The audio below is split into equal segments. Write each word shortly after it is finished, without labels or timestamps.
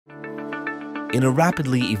In a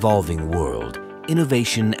rapidly evolving world,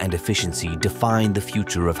 innovation and efficiency define the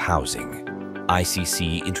future of housing.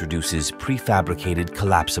 ICC introduces prefabricated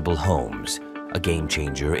collapsible homes, a game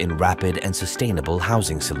changer in rapid and sustainable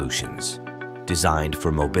housing solutions. Designed for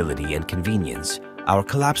mobility and convenience, our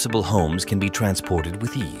collapsible homes can be transported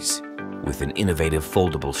with ease. With an innovative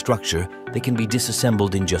foldable structure, they can be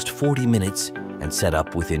disassembled in just 40 minutes and set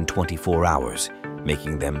up within 24 hours,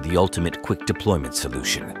 making them the ultimate quick deployment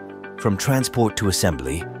solution. From transport to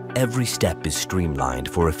assembly, every step is streamlined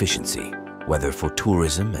for efficiency. Whether for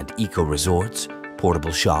tourism and eco-resorts,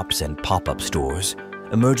 portable shops and pop-up stores,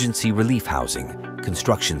 emergency relief housing,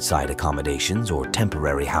 construction site accommodations, or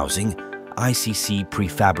temporary housing, ICC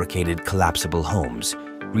Prefabricated Collapsible Homes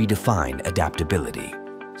redefine adaptability.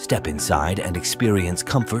 Step inside and experience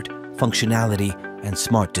comfort, functionality, and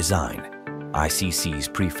smart design. ICC's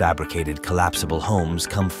prefabricated collapsible homes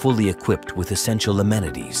come fully equipped with essential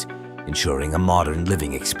amenities, ensuring a modern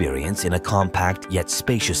living experience in a compact yet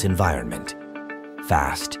spacious environment.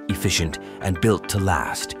 Fast, efficient, and built to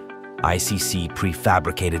last, ICC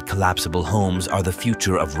prefabricated collapsible homes are the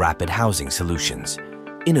future of rapid housing solutions.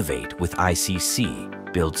 Innovate with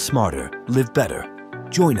ICC. Build smarter, live better.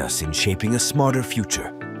 Join us in shaping a smarter future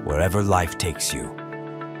wherever life takes you.